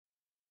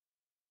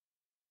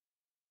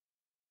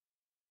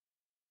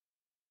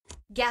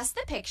Guess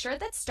the picture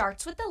that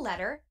starts with the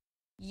letter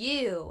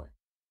U.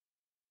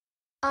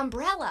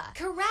 Umbrella.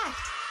 Correct.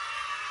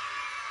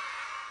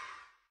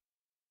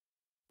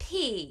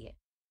 P.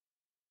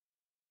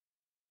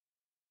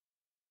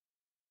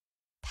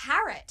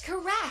 Parrot.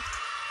 Correct.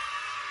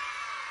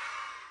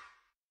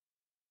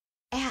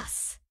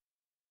 S.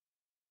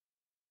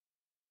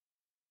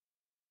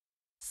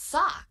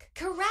 Sock.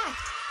 Correct.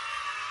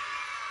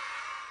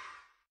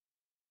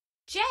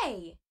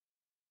 J.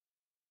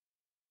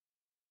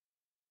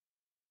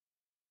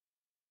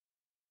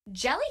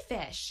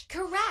 Jellyfish.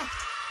 Correct.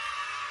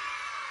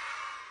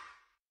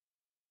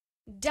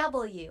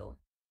 W.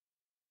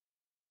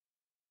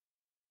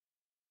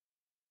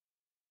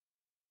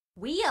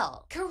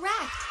 Wheel.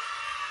 Correct.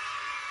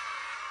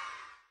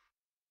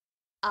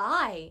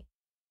 I.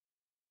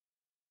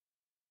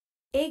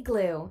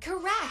 Igloo.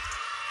 Correct.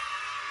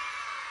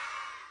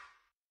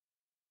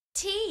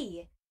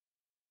 T.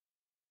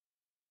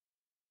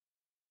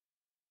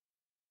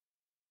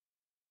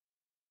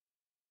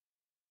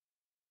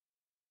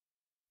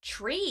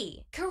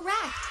 Tree.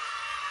 Correct.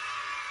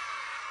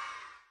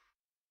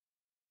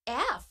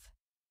 F.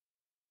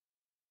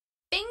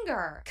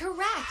 Finger.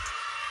 Correct.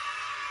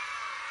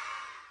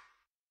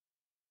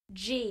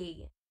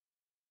 G.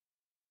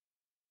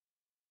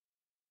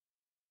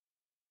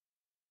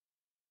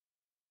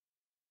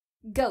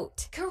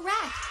 Goat.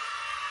 Correct.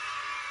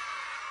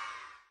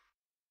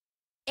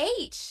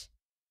 H.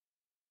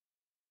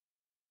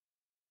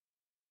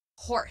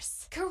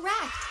 Horse.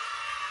 Correct.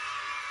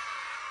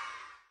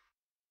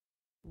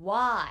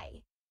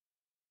 Y.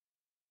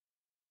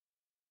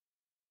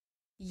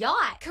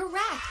 Yacht.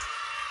 Correct.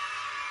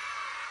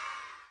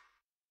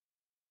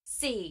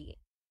 C.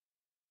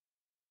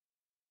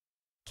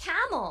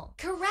 Camel.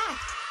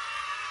 Correct.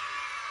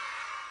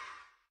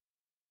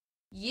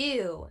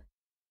 U.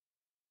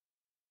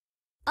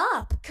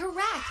 Up.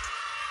 Correct.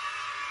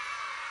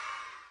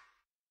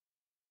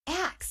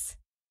 X.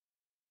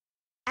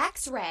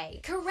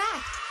 X-ray.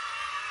 Correct.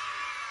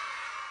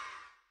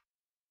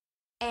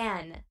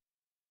 N.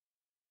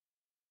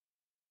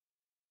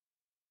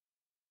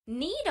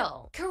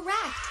 Needle.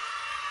 Correct.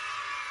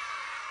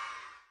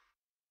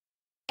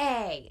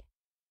 A.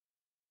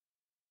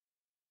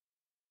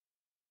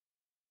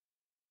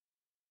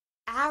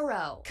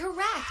 Arrow.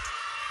 Correct.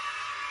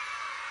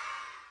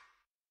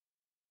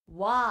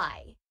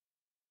 Y.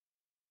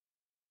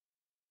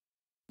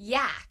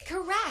 Yak.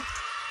 Correct.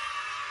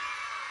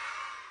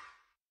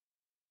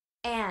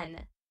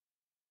 N.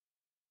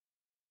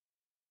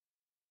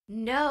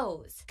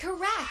 Nose.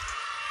 Correct.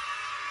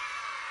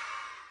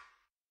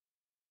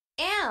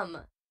 M.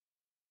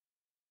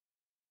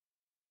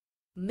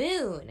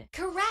 Moon.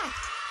 Correct.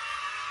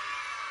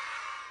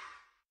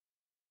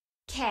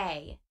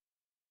 K.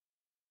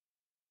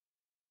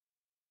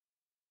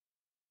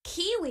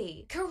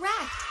 Kiwi.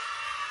 Correct.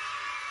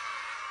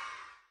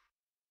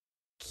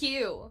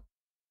 Q.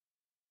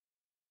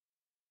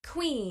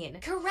 Queen.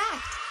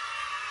 Correct.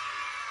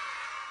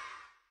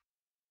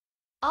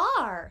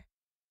 R.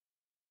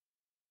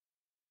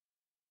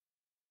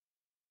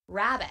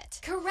 Rabbit.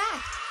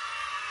 Correct.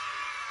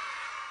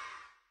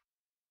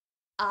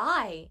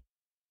 I.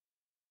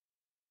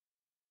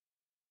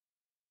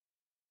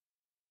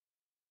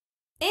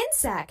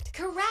 Insect.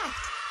 Correct.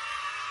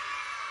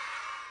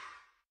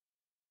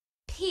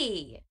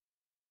 P.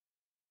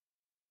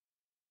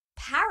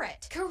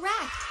 Parrot.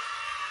 Correct.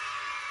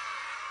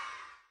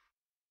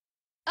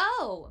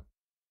 O.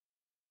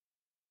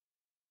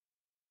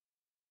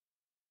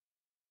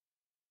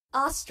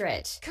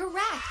 Ostrich.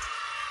 Correct.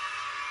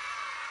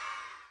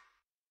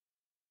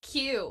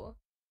 Q.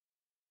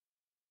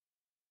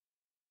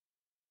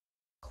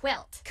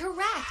 Quilt.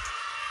 Correct.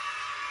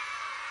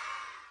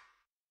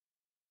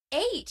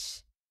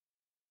 H.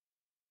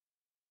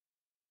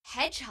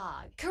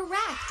 Hedgehog.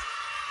 Correct.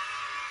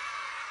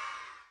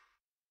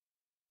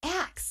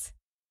 X.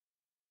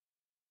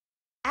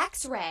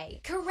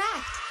 X-ray.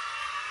 Correct.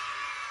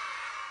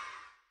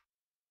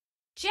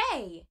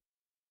 J.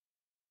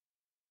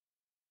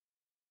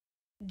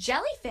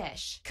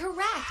 Jellyfish.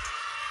 Correct.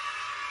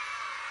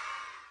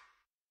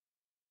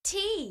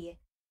 T.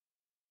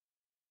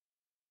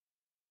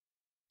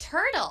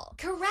 Turtle.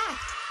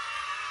 Correct.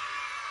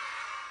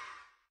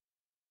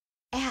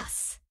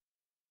 S.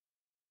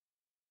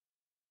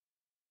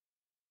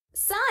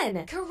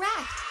 Sun.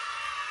 Correct.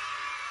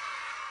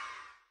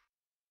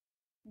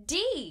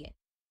 D.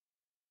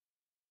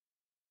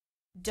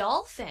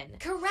 Dolphin.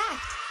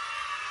 Correct.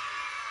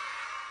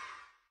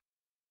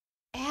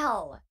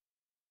 L.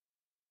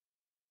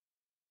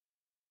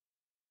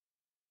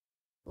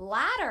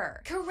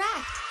 Ladder.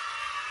 Correct.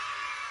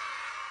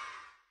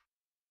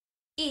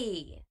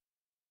 E.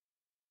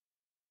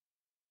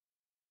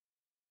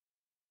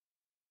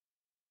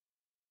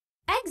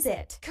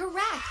 Exit.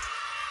 Correct.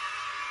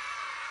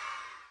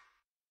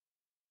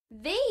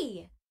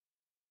 V.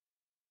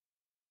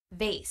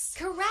 Vase.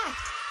 Correct.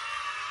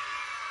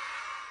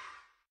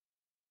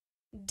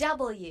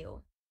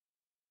 W.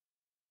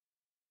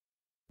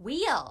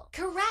 Wheel.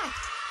 Correct.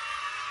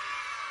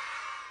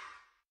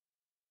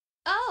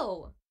 O.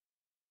 O.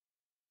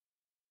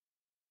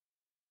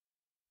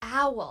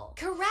 Owl.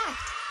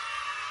 Correct.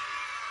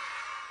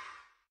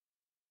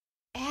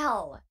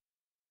 L.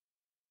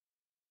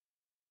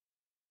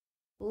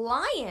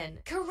 Lion.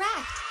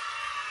 Correct.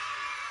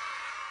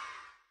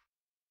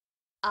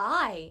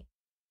 I.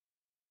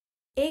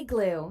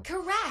 Igloo.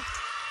 Correct.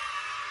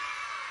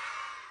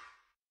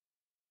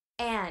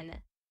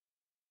 N.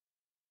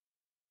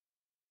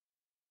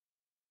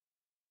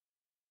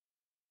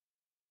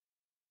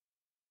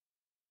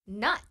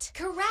 Nut.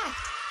 Correct.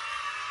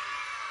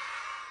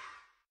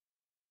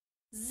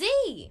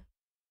 Z.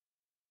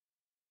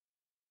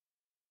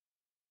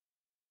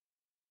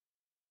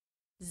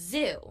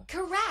 Zoo.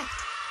 Correct.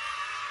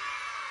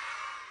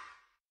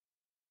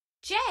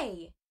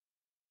 J.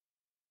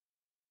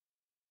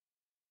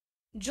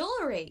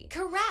 Jewelry.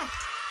 Correct.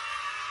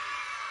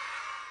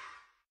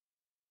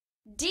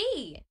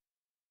 D.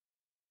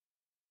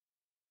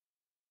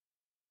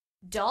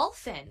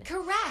 Dolphin.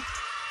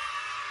 Correct.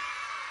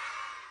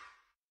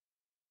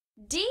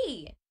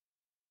 D.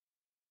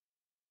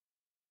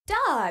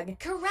 Dog.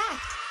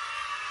 Correct.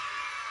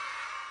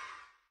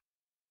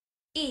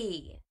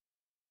 E.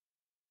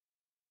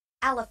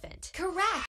 Elephant. Correct.